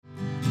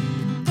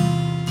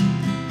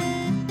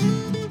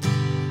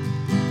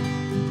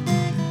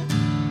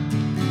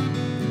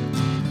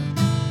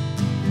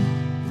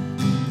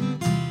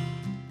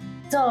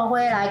伙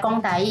来讲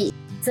台语，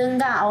真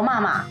甲欧妈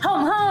妈好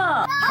唔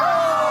好？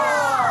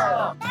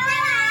好！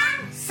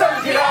升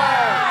起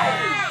来！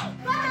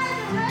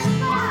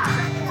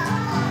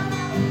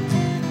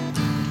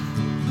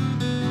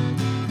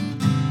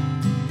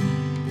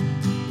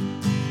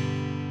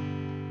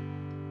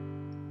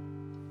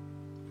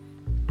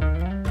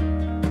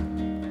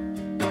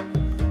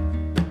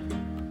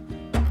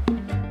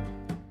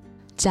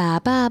食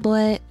饱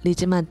未？你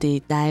即马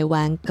伫台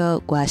湾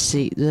过偌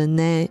时阵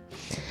呢？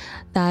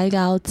大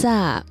家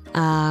早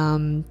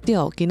对，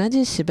今仔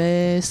日是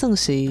要算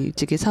是一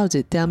个草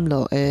一点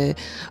落的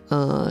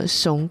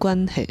相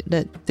关系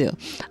列对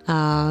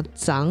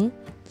昨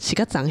是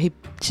甲昨迄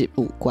集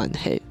有关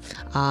系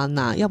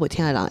若要袂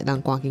听的人会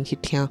当赶紧去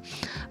听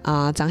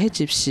昨迄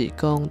集是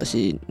讲，就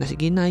是若是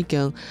囡仔已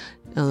经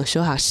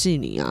小学4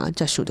年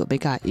才想到要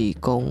甲伊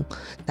讲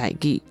台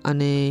语，安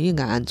尼应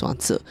该安怎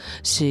做？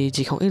是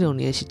2016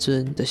年的时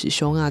阵，就是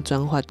小雅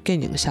转发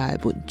建营社的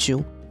文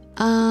章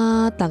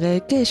大家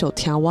继续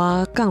听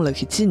我讲落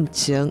去进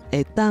前，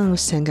会当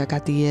先甲家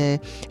己的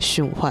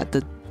想法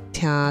的。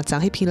听昨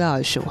迄篇了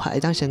的想法，会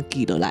当先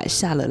记落来、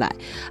写落来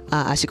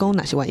也是讲，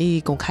若是愿意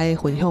公开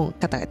分享、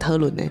甲大家讨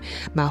论的，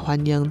嘛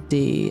欢迎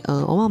伫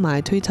我妈妈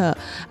的 Twitter，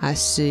 还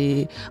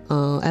是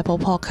Apple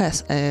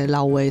Podcast 的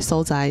留话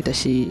所在，就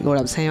是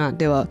50%嘛，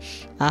对无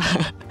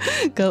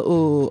佮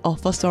有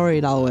First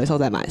Story 留话所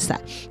在嘛会使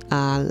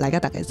来甲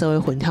大家做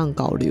伙分享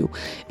交流，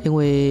因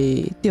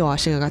为对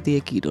先甲家己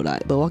记落来，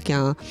无我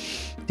惊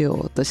对，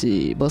就是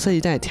无说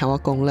伊等下听我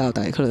讲了，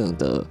大家可能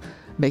就。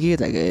袂记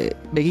家己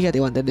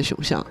原底的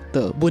想象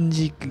的文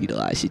字记落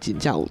来是真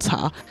正有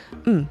差。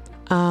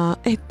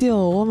对，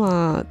我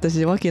嘛，就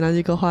是我今仔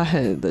日个发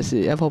现，就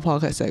是 Apple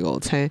Podcast 的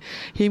50%，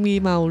迄咪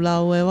嘛有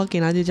留话，我今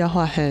仔日才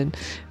发现，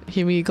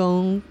迄咪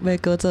讲要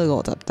搁做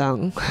50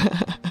档，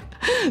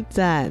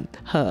赞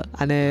好，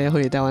安尼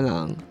互台湾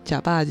人食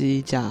饱字，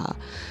食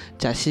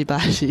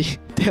400字，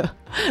对，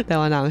台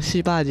湾人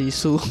400字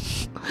数，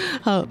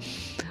好，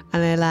安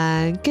尼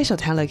咱继续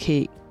听落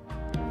去。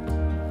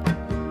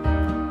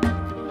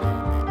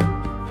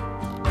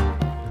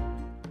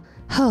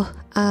好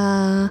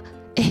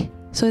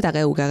所以大家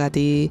有家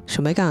己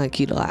想要讲的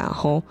记落来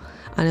吼，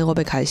安尼我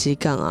要开始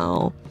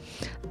讲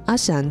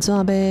是安怎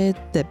要特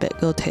别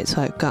搁提出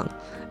来讲？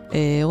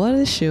我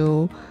咧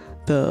想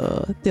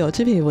的，对，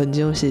这篇文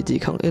章是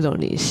2016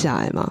年写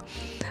的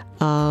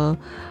嘛，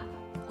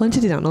阮这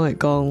人拢会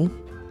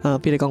讲，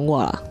比如讲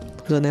我啦，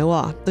阵的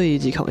我对于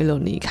2016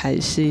年开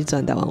始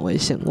转台湾话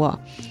生活，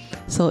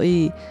所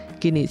以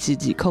今年是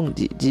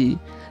2022，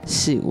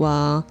是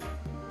我。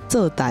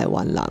做台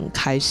湾人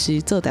开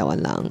始做台湾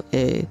人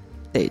的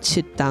第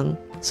7档，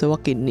所以我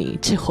今年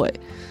7岁，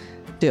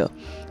对，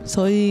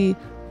所以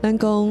咱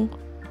讲，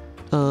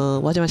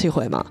我即摆7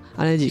岁嘛，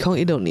安尼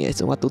2016年的时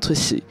阵我拄出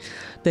世，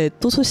对，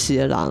拄出世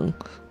的人，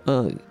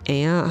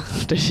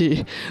就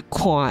是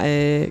看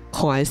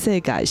的世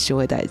界想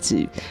的代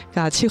志，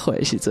甲7岁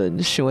的时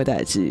阵想的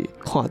代志，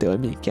看到的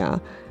物件。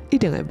一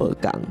定会无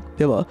共，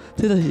对无？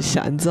这就是是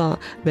安怎要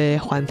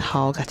翻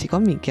头，甲一寡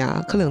物件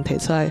可能提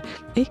出来，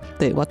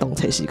对我当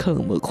初是可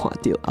能无看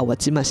到，我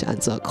即摆是安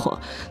怎看，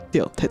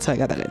对，提出来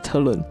甲大家讨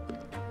论。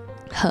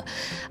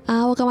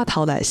好我感觉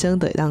头来先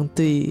就会当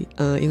对，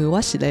因为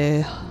我是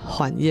咧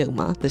翻译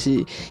嘛，就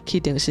是去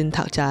重新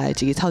读遮的一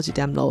个草一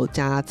点路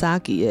真早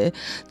期的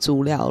资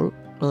料。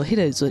迄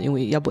个时阵因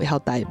为也袂晓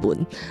台文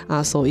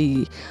所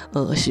以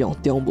是用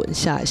中文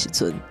写的时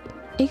阵，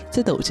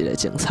这都有一个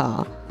警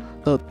察。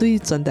对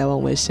全台湾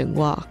话生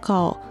活，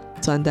到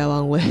全台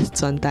湾话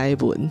全台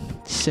文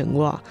生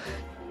活，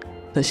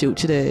就是有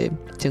这个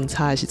精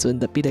彩的时阵，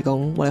就比如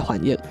讲我咧翻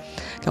译，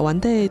甲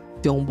原底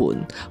中文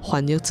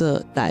翻译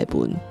做台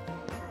文，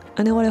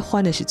安尼我咧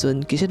翻的时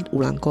阵，其实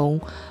有人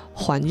讲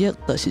翻译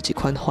就是一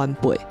款翻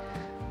倍，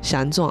是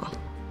安怎？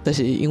就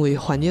是因为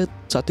翻译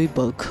绝对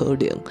无可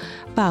能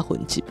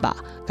100%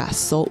甲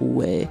所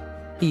有的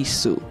意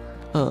思，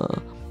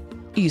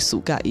意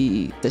思甲意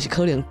义，就是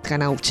可能敢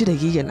若有这个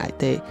语言内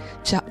底，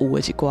才有的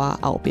一寡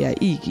后壁的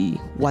意义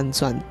完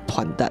全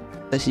传达，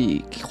就是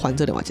翻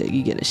做另外一个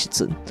语言的时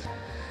阵，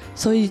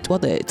所以我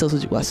就会做出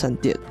一寡选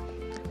择。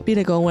比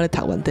如讲，我咧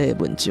读原底的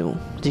文章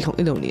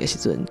，2016年的时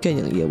阵，建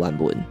营伊的原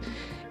文，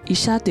伊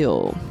写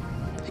着，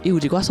伊有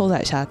一寡所在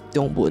会写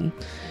中文，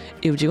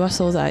伊有一寡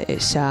所在会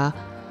写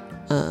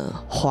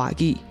华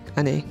语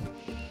安尼，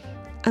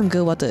毋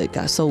过我就会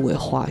甲所有的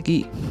华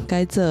语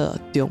改做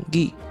中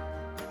语。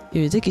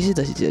因为这其实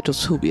就是一个足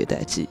趣味的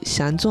代志，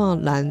是安怎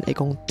咱会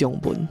讲中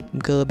文，毋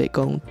过袂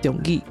讲中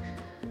语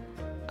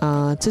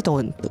这当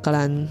然甲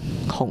咱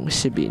红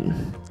十民，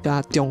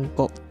甲中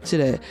国即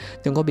个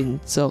中国民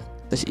族，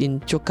就是因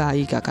足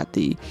介意甲家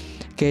己，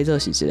假做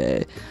是一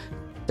个，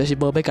就是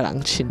无要甲人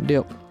侵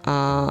略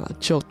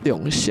足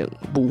忠诚、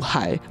无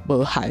害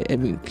的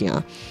物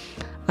件。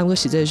毋过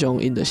实际上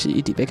因就是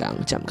一直要甲人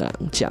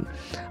占，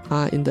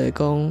因就会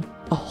讲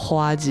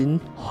华人。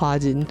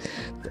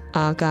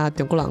甲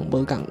中国人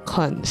无共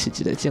款，是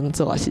一个种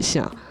族还是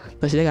啥？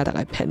就是咧甲大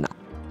家骗啦。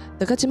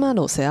大家即摆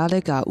罗西亚咧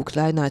甲乌克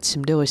兰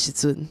侵略的时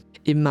阵，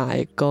因嘛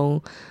会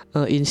讲，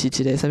因是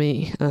一个啥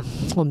物，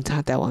我毋知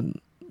影台湾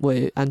话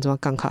安怎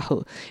讲较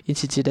好，因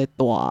是一个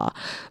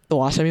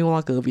大啥物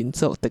外国民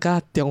族，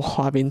甲中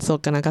华民族，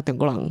敢若甲中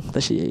国人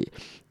就是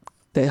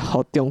伫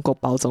互中国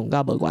包装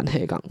甲无关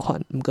系共款，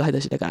毋过迄就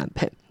是咧甲咱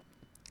骗。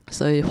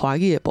所以华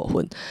语的部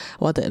分，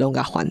我就拢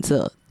甲翻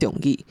做中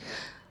语，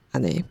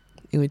安尼，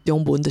因为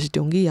中文就是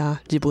中语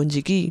啊，日文日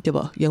语对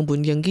无？英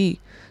文英语，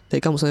就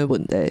敢有啥物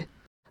问题？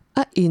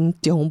啊，因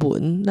中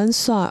文，咱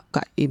煞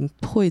甲因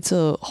配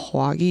做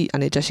华语，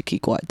安尼才是奇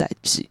怪的代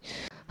志。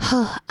好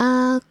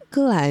啊，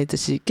过来就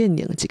是建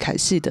宁一开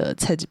始就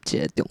切入一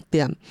个重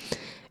点。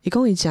伊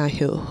讲伊真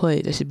后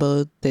悔，就是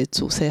无伫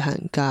自细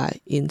汉甲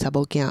因查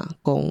某囝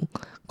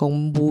讲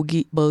母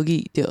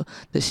语对，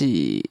就是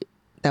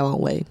台湾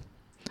话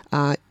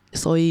啊。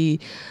所以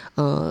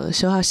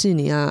小学4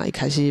年啊，伊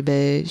开始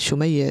要想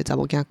要伊个查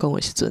某囝讲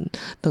的时阵，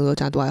当做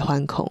诚大的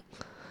反抗。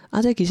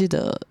啊，这其实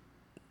着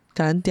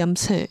甲咱点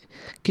醒，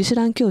其实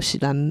咱就是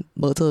咱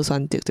无做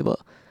选择对无？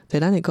对，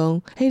咱会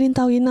讲，嘿，恁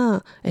兜囡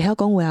仔会晓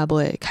讲话啊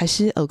袂？开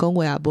始学讲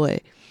话啊袂？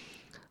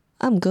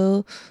啊，毋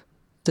过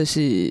就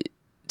是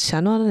啥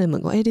怎咱会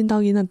问讲，恁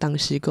兜囡仔当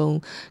时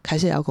讲开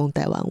始会晓讲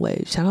台湾话，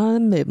啥怎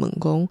咱袂问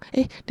讲，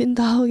恁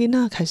兜囡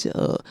仔开始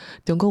学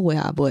中国话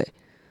啊袂？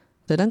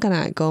就咱敢若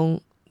会讲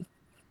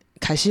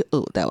开始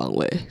学台湾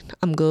话，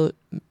啊，毋过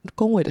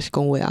讲话就是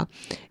讲话啊，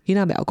囡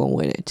仔袂晓讲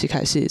话呢，一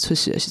开始出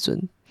世的时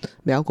阵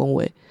袂晓讲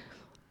话，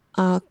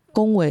啊，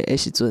讲话的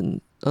时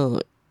阵，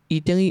伊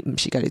等于毋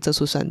是家己做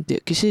出选择，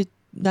其实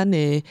咱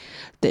的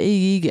第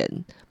一语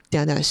言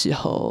定定是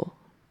互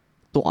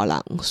大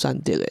人选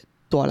择的，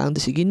大人就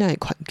是囡仔的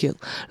环境。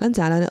咱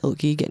知影咱的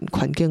学语言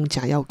环境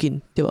诚要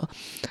紧，对无？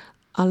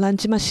啊，咱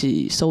即马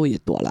是所谓的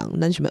大人，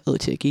咱想要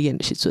学一个语言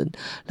的时阵，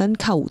咱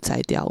较有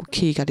才调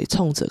去家己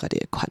创造家己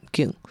的环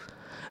境。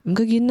毋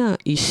过囡仔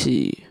伊是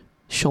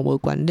上无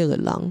权力的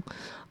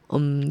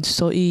人，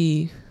所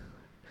以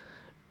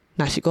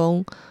若是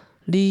讲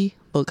你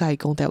无甲伊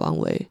讲台湾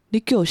话，你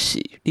就是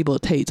你无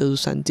替伊做出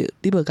选择，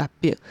你无甲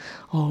逼，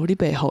你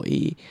袂互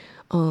伊，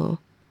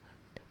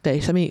对，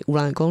啥物有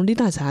人会讲你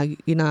哪知影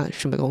囡仔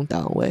想要讲台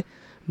湾话，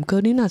毋过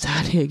你哪知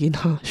影你的囡仔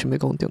想要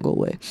讲中国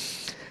话，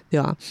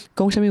对吧？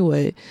讲啥物话，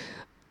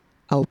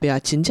后壁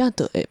真正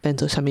就会变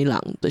做啥物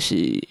人，就是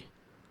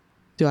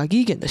对啊，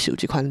语言就是有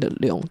即款力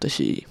量，就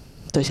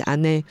是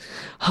安尼。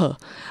好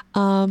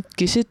啊，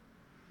其实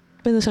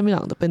变做啥物人，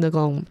就变做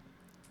讲，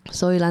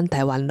所以咱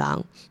台湾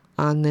人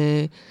安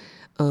尼。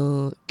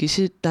其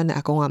实咱的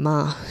阿公阿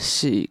嬷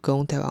是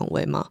讲台湾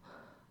话嘛，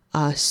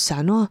啊，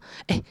啥怎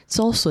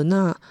祖孙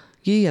啊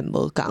语言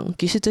无共，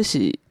其实这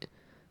是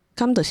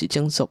敢就是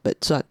种族灭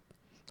绝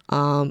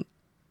啊，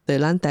对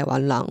咱台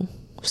湾人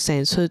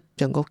生出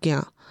中国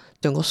囝、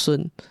中国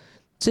孙，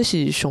这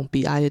是上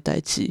悲哀的代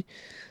志。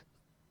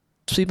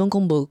虽然讲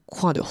无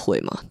看着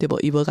血嘛，对无？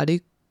伊无甲你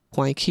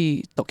关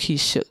起毒气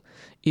室，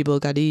伊无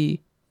甲你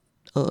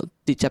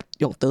直接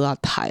用刀啊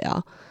杀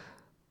啊。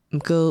毋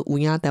过有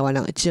影台湾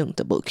人的种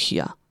就无去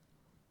啊，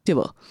对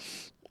无？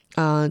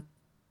啊，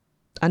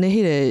安尼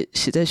迄个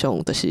实际上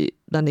就是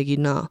咱的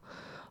囡仔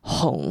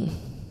互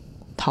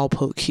偷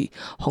抱去，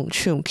互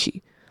抢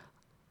去。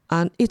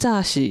啊，以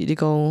早是你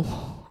讲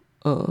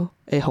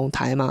会互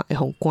杀嘛，会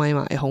互关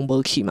嘛，会互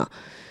无去嘛。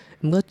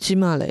毋过即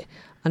马咧，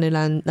安尼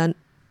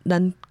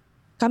咱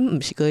敢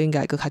毋是应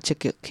该搁较积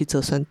极去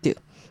做选择？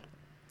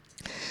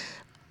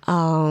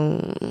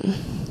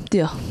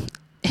对。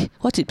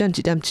我一点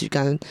之间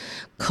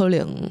可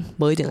能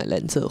无一定会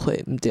连做伙，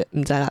毋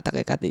知啦，大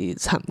家家己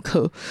参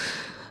考。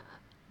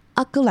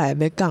啊，过来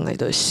要讲的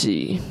就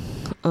是，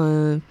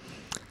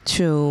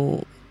像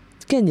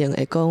建宁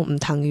会讲毋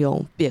通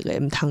用逼的，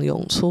毋通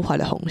用处罚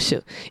的方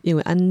式，因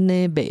为安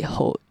尼袂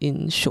互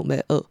因想要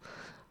学。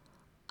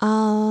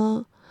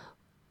啊，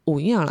有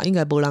影啦，应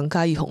该无人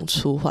介意互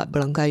处罚，无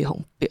人介意互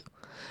逼。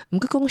毋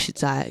过讲实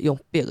在，用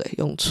逼的、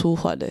用处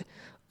罚的、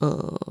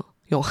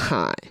用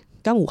吓的，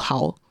敢有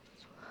效？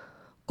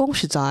讲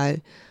实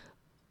在，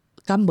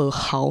敢无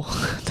效？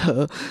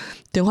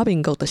中华民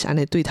国就是安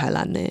尼对待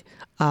咱的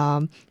啊，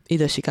伊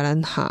就是甲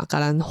咱下、甲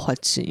咱罚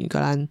钱、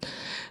甲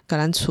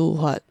咱处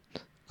罚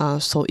啊，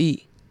所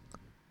以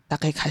大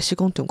家开始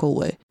讲中国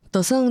话。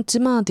就算即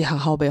马伫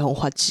学校袂互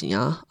罚钱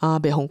啊，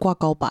袂互挂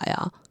告白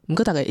啊，毋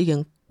过大家已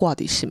经挂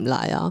伫心内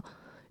啊，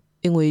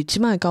因为即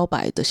马的告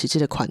白就是即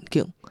个环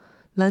境。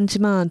咱即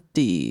马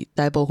伫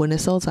大部分的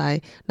所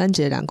在，咱一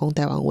个人讲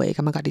台湾话，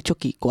感觉家己足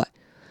奇怪。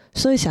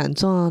所以是安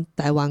怎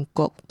台湾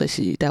国就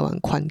是台湾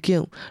环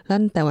境，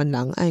咱台湾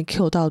人爱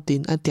扣斗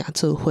阵，爱定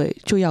做伙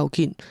最要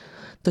紧。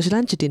就是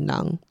咱一群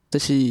人，就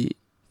是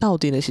斗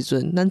阵的时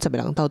阵，咱10个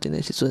人斗阵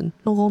的时阵，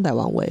拢讲台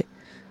湾话。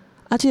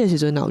啊，即个时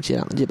阵若有一个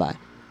人入来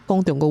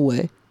讲中国话，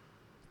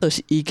就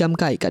是伊感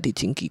觉伊家己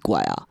真奇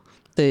怪啊。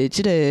对，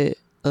即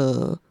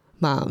个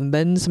嘛毋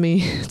免啥物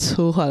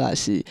处罚啦，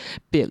是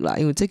逼啦，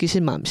因为这其实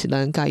嘛毋是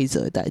咱介意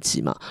做的代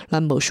志嘛，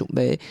咱无想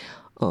要。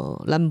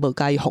咱无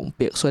介意互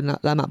逼，所以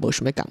咱嘛无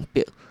想要共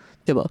逼，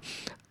对无？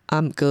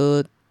啊，毋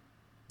过，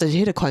但是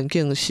迄个环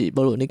境是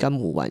无论你敢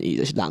有愿意，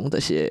就是人就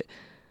是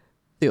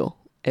对会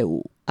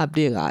有压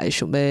力啊，会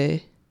想要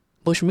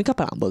无想要甲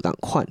别人无共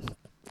款，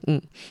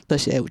就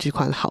是会有即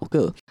款效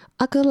果。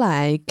过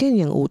来竟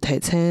然有提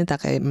醒大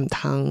家毋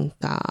通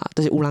甲，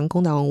就是有人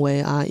讲台湾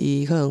话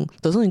伊可能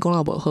就算伊讲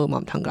得无好嘛，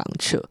毋通甲人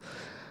笑。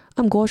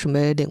毋过我想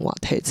要另外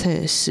提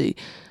醒的是，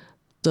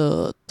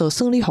就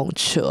算你互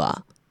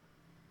笑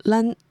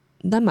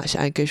咱嘛是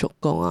爱继续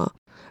讲啊，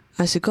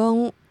还是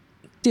讲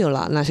对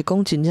啦，若是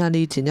讲真正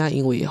你真正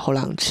因为互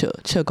人笑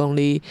讲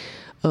你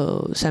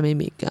啥物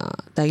物件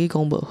代志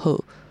讲无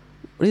好，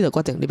你就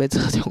决定你要做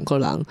中国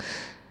人。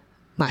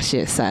嘛是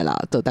会使啦，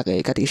就大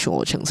家家己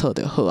想清楚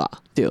就好啊，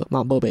对，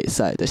嘛无袂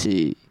使，就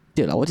是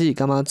对啦。我只是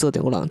感觉做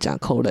中国人真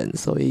可怜，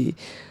所以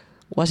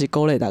我是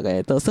鼓励大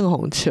家就算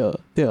互笑，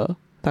对，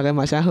大家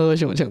嘛是爱好好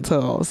想清楚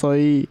哦。所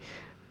以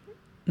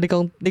你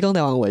讲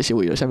台湾话是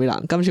为着啥物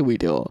人？敢是为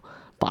着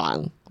别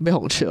人要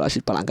互笑，还是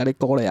别人甲你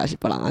鼓励，还是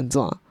别人安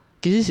怎？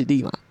其实是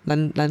你嘛，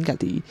咱家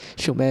己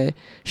想要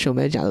成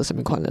做啥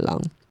物款的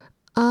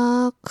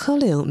人可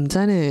能毋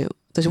知呢，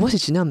就是我是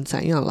真正毋知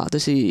影啦，就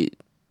是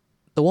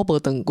我无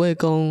当过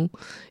讲，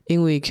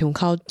因为腔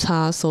口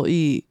差，所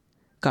以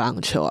甲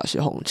人笑也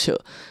是互笑，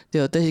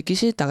对。但是其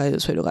实大概就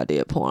找着家己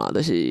的伴啦，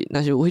就是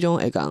若是有迄种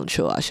会甲人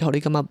笑也是互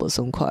你感觉无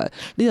爽快，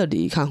你就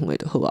离较远的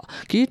就好啊。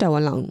其实台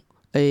湾人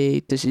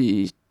就是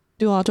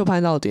对啊，做歹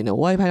斗阵的。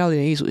我歹斗阵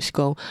的意思是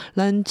讲，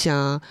咱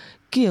诚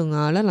敬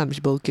啊，咱若毋是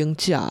无敬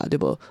食，对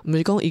无？毋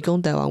是讲伊讲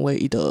台湾话，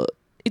伊就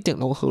一定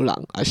拢好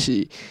人，还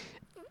是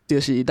就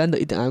是咱就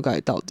一定要甲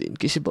伊斗阵，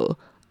其实无。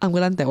毋过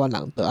咱台湾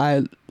人就爱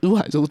愈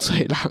来愈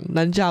侪人，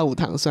咱才有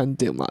通选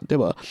择嘛，对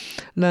无？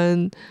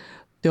咱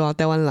对啊，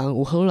台湾人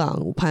有好人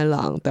有歹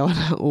人，台湾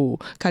人有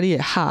甲你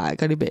会合的，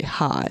甲你袂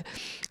合的。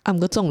毋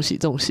过总是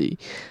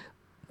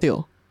对，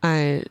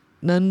爱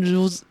咱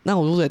有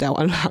愈侪台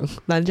湾人，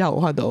咱才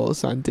有法度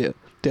选择，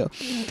对。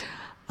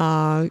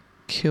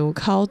腔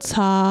口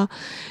差，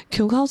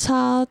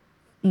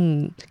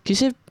其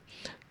实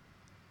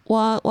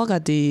我家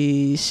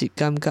己是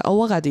感觉，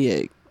我家己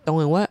会。当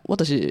然我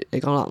就是会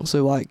讲人，所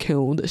以我的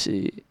腔就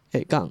是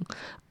会讲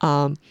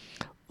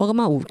我感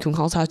觉有腔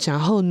口差诚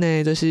好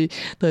呢，就是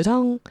会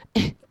通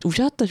有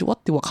时就是我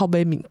伫外口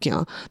买物件，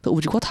就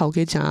有一个头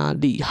家诚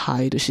厉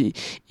害，就是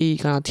伊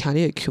敢若听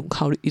你的腔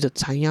口，伊就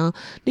知影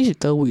你是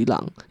倒位人，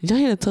而且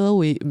迄个倒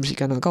位毋是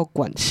敢若到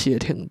管气的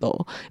程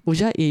度，有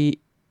时伊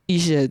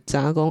是会知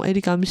影讲你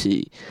敢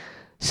是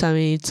啥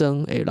物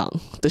庄的人，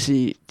就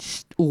是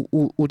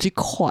有即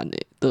款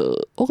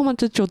的，我感觉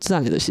这就自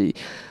然的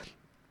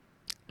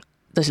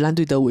就是咱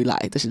对倒位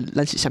来，就是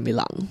咱是啥物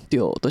人，对，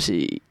就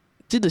是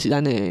这就是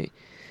咱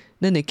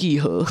的记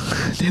号，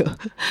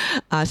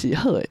对，是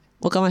好诶，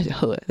我感觉是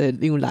好诶，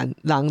因为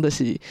人就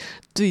是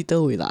对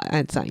倒位来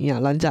爱知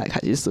影，咱才会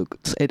开始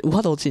有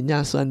法度真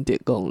正选择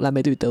讲，咱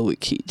要对倒位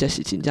去，才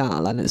是真正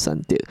咱的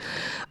选择。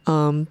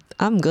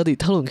毋过伫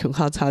讨论腔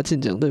口差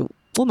进前，对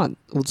我嘛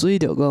有注意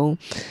到讲，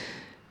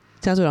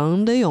诚侪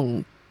人咧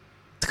用，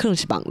可能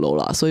是网络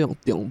啦，所以用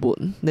中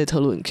文咧讨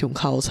论腔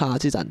口差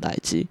即件代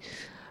志。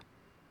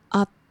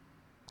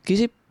其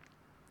实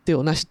对，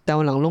若是台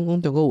湾人拢讲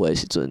中国话的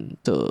时阵，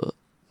就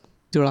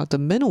对啦，就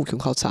免有腔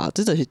口差，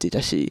这就是直接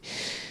是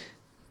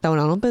台湾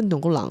人拢变中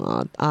国人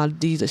啊，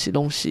你就是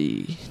拢是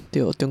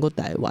对中国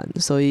台湾，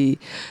所以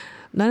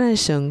咱来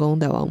先讲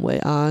台湾话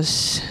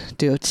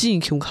对只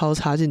腔口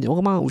差进前，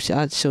我感觉有时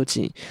小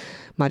钱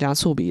嘛诚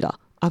趣味啦，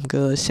毋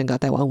过先甲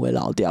台湾话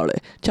留掉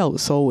咧，才有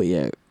所谓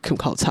的腔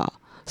口差，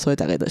所以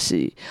大概就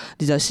是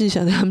24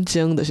小点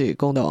钟就是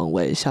讲台湾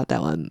话，写台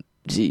湾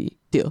字，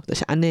对，就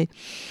是安尼。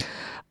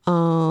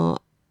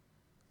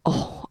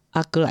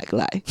过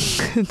来，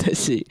就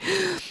是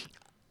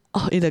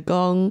伊就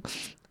讲，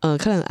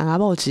可能翁仔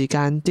某之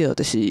间对，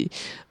就是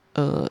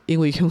因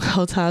为腔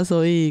口差，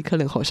所以可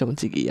能互相一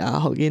记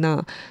互囡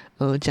仔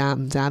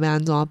诚毋知影要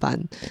安怎办。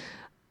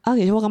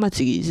其实我感觉一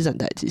记即件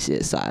代志是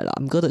会使啦，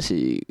毋过就是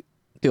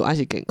对，还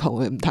是健康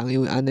诶，毋通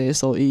因为安尼，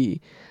所以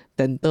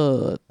颠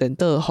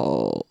倒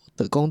互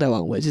着讲台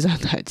湾话即件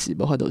代志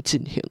无法度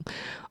进行。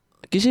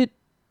其实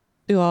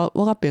对啊，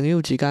我甲朋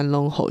友之間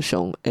拢互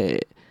相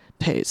會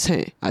提醒，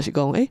也是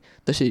講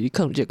就是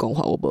可能即個講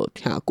法我無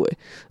聽過，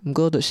毋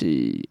過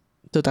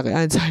就大家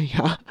愛知影，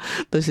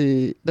就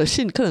是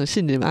可能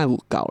信任愛有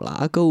夠啦，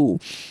還有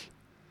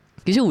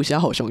其實有時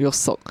互相約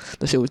束，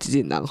就是有一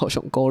群人互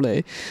相鼓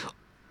勵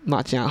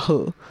嘛誠好。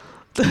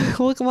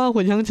我感覺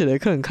分享一個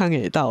可能看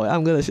會到誒，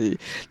毋過就是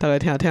大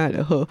家聽會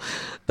就好。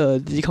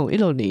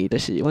2016年就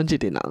是阮一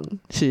群人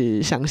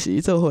是相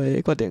識做伙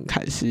決定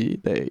開始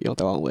來用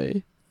台灣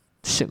話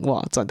生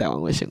活，轉台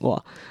灣話生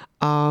活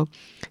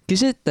其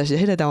實但是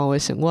迄個台灣話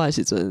生活的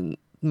時陣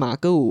嘛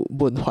閣有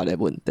文化的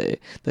問題，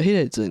就迄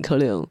個陣可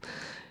能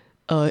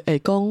會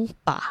講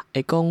爸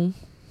會講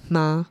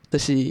媽，就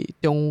是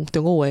中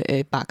國話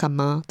會爸甲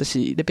媽，就是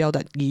咧表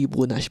達疑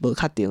問還是無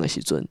確定的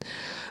時陣。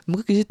毋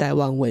過其實台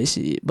灣話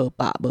是無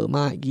爸無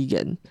媽的語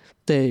言，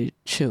對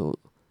像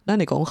咱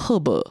會講好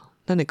無，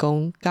咱會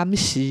講感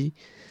是，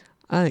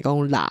咱會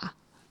講啦，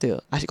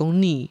對，還是講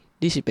你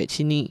是白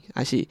痴你，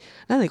還是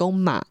咱會講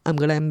媽，毋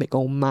過咱袂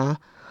講媽，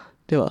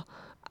對無？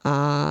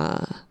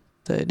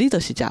對，你就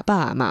是食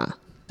飽嘛，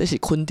就是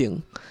肯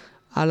定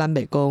啊，咱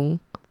袂讲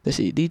就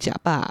是你食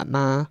饱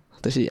吗？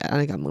就是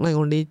安尼甲问，咱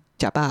讲你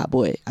食饱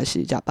未？还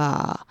是食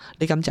饱？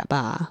你敢食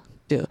饱？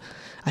对，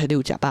还是你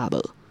有食饱无？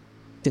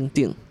等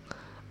等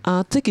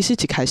啊，这其实一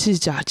开始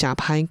真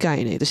歹解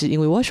呢，就是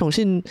因为我相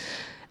信，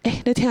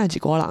你听的一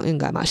寡人应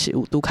该嘛是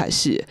有拄开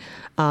始的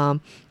啊，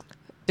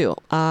对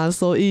啊，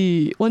所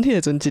以阮迄个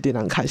阵一个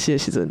人开始的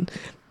时阵，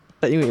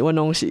因为阮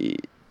拢是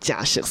真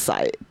熟悉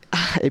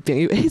的朋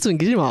友，迄阵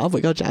其实嘛我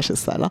袂到真熟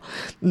悉啦，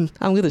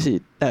啊，毋过就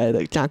是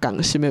真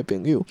共心的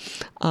朋友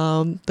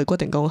啊，就决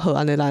定讲好，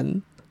安尼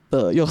咱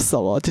的约束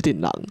哦，即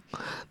阵人，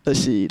就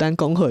是咱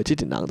讲好的即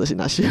阵人，就是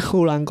若是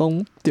有人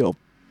讲着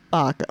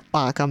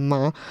爸干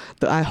妈，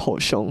就爱互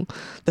相，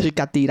就是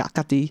家己啦，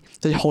家己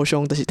就是互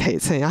相，就是提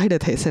醒啊，迄个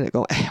提醒来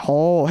讲，好，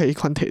迄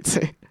款提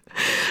醒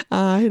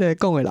啊，迄个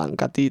讲的人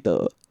家己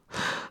就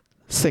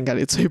先家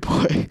己做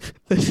陪，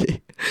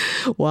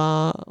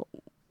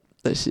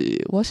就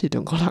是我是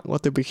中国人，我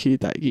对不起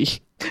台语，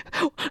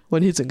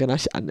阮迄阵敢若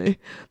是安尼，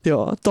对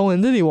啊，当然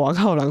这里外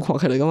口人看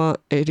起来感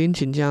觉，恁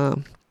真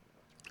正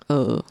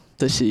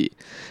就是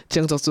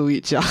种族主义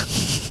者。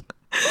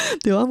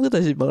对啊，毋过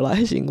但是无啦，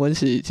迄时阮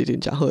是一阵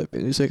诚好诶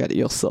朋友，所以家己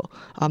约束，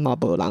啊嘛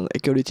无人会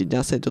叫你真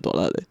正生足大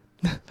力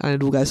咧，安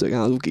尼愈解释敢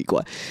若愈奇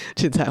怪，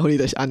凊彩互你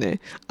就是安尼，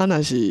啊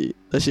若是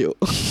就是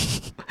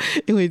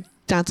因为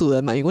真自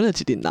然嘛，因为阮就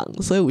一阵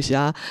人，所以有时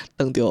啊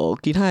碰着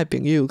其他诶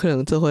朋友，可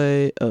能做伙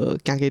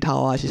行街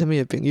头啊是啥物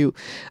诶朋友，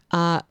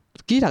啊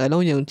其实大家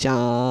拢用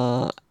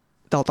诚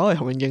豆豆会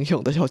互因影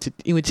响，就是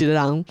因为一个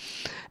人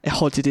会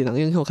互一个人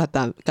影响较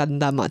简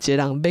单嘛，一个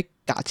人要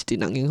教一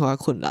个人影响较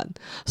困难，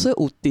所以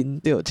有阵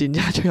对真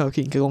正就要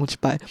紧去讲一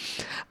摆，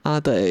啊，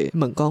就会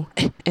问讲，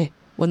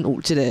阮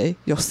有即个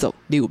约束，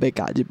你有要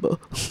加入无？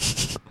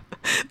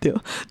对，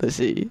就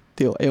是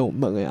对，会用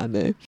问的安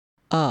尼，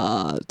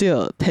啊，对，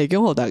提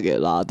供互大家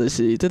啦，就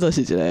是这就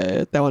是一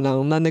个台湾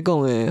人咱咧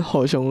讲的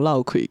互相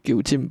闹开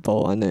求进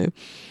步安尼，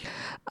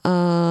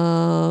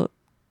啊，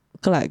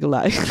过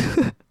来。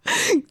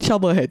超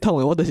无系统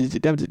诶，我就是一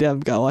点一点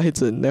甲我迄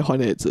阵咧翻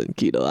诶阵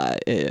记落来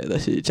诶，就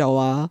是叫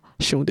我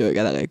想着会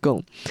甲大家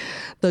讲，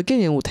就竟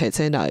然有提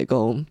醒大家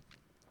讲，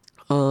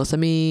啥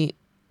物，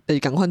就是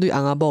共款对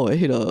翁仔某诶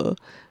迄落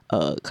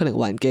可能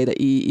冤家的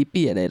伊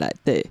比诶内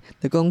底，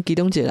就讲其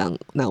中一个人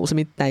若有啥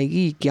物台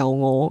语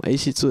骄傲诶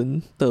时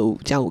阵，就有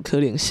真有可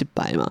能失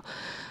败嘛。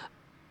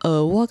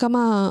我感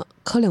觉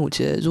可能有一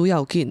个主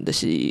要紧，就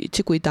是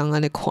即几档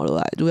安尼看落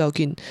来，主要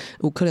紧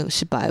有可能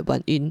失败的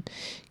原因，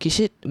其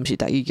实毋是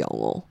台语骄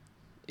傲，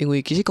因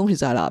为其实讲实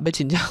在啦，要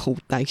真正有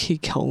台语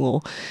骄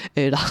傲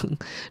的人，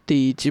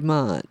伫即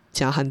马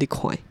真罕得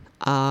看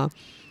啊。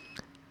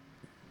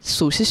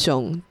事实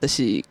上，就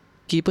是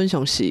基本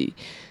上是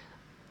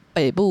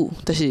爸母，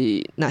就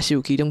是若是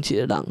有其中一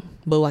个人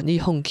无愿意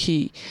放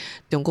弃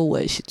中国话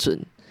的时阵，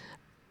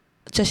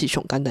这是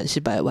上简单失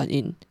败的原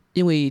因。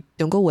因为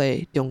中国话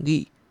中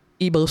语，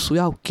伊无需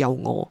要骄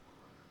傲，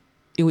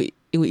因为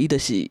伊就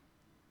是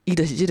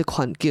即个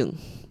环境，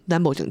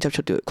咱目前接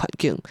触到的环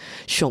境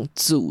上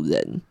自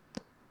然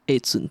的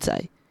存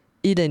在，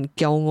伊连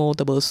骄傲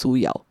都无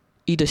需要，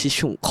伊就是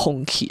像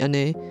空气安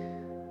尼。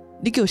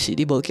你就是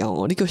你无骄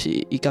傲，你就是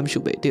伊感受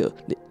袂到，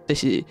就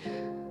是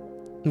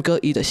毋过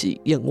伊就是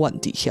永远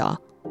伫遐，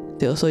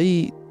对，所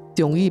以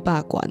中语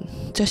霸权，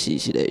这是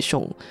一个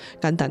上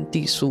简单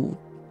致死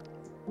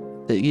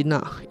的囡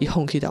仔，伊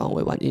放弃台湾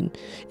话原因，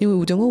因为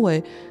有中国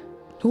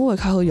话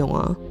较好用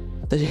啊。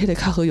但是迄个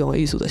较好用的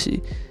意思就是，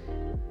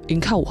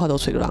因较有法度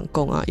找到人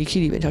讲啊，伊去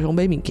里面像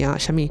买物件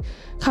啥物，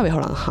较袂互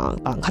人行，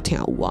别人较听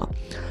有啊。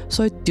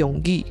所以中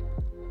语，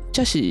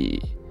这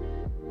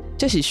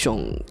是上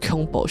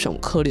恐怖、上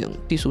可能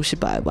致死失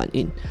败的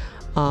原因。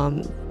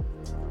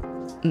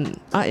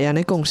会安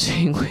尼讲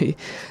是因为，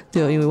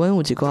对，因为阮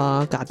有一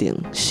寡家庭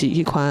是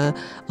迄款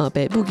爸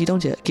母其中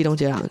一个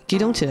人，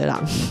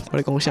我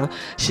咧讲啥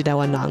是台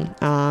湾人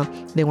啊，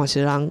另外一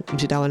个人毋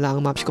是台湾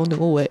人嘛，毋是讲中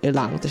国话的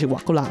人，就是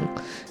外国人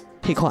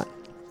迄款。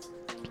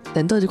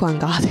等到即款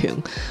家庭，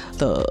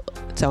就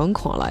在阮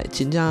看来，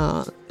真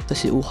正就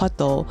是有法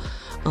度，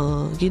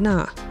囡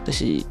仔就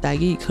是台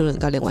语可能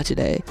甲另外一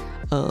个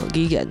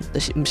语言，就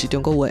是毋是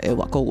中国话的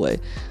外国话，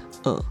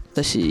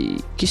就是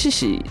其实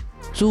是。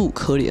主有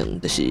可能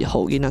就是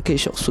互囡仔继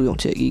续使用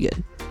这个语言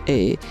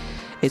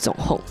的状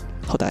况，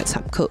互大家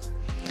参考。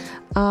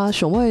啊，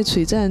上尾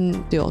推荐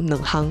着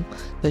两项，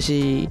就是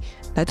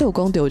内底有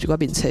讲着有一寡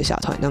面册社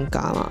团能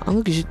加嘛，啊，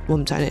其实我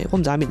毋知呢，我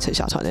毋知面册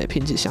社团的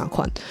品质啥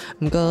款。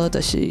毋过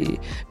就是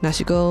若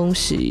是讲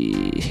是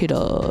迄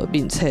落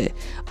面册，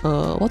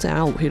我知影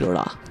有迄落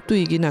啦。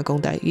对囡仔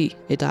讲台语，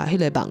会当迄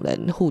个网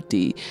人附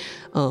伫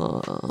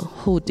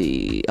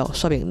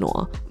说明栏，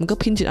毋过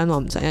品质安怎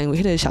毋知影，因为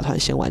迄个社团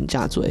成员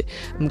真侪，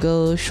毋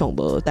过上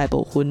无大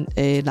部分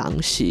的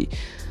人是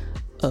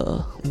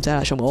毋知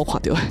啦，上无我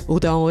看到有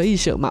台湾话意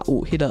识嘛，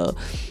有迄落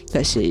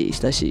就是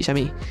啥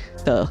物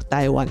的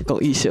台湾国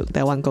意识，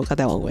台湾国甲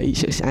台湾话意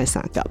识是爱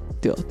相共，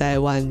对，台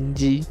湾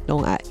字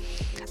拢爱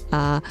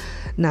啊。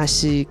若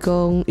是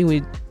讲因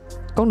为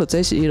讲到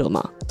这是迄落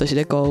嘛，就是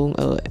咧讲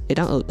会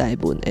当学台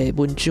文的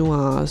文章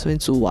啊，什么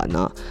资源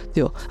啊，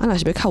对。啊，若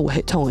是要较有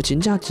系统的，真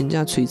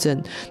正推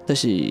荐，就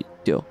是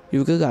对，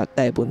如果甲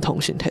台文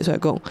通信摕出来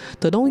讲，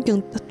就拢已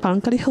经别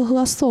人甲你好好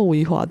啊数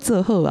位化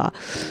做好啊。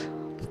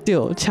对，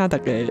请大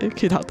家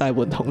去读台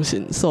文通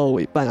信数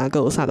位版啊，还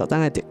有啥就等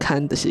下直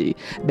看，就是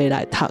买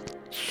来读，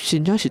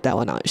真正是台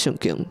湾人的圣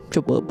经，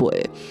足宝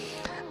贝的。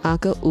啊，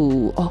还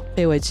有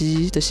白话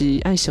字就是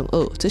爱先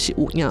学，这是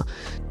有影。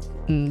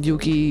尤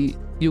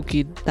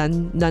其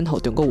咱互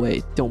中国话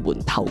中文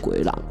头过的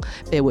人，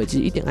白话字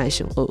一定爱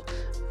先学。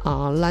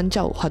啊，咱才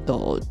有法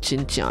度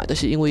真正，就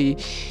是因为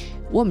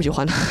我毋是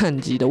翻汉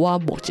字的，我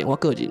目前我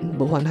个人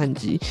无翻汉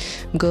字，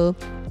毋过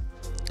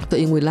就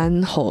因为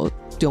咱互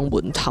中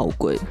文头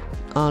过，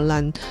啊，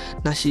咱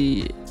若是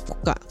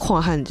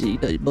看汉字，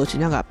就无真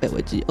正甲白话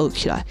字学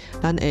起来，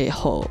咱会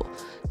互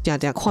定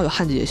看到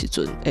汉字的时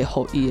阵，会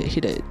互伊的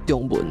迄个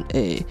中文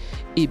的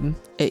音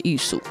的意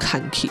思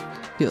看去，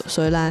对，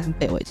所以咱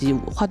白话字有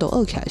法度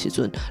学起来的时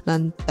阵，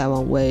咱台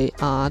湾话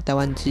啊、台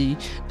湾字，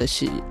就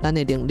是咱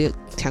的能力，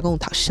听讲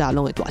读写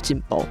拢会大进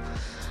步。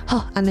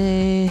好，安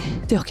尼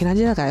对，今仔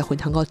日甲大家分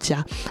享到这，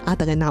啊，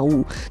大家若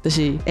有就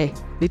是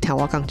你听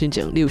我讲真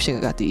正，你有先个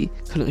家己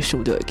可能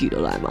想到会记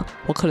落来嘛？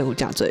我可能有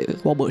真侪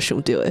我无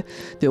想到的，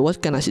对我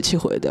敢若是7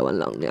岁的台湾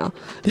人尔，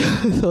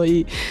所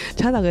以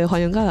请大家欢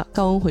迎甲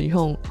阮分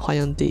享，欢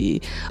迎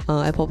伫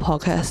Apple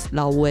Podcast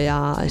留话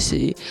啊，还是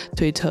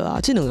Twitter 啊，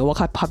这两个我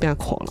较拍拼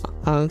看啦，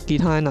啊，其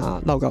他的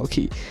若漏到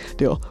去，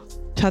对。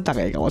请大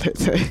家甲我提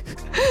出。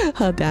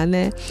好的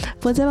呢，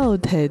本节目有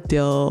提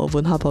到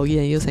文化部语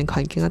言优先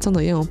环境啊，总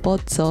导演用补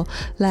助，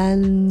咱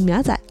明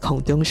仔载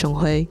空中相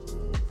会。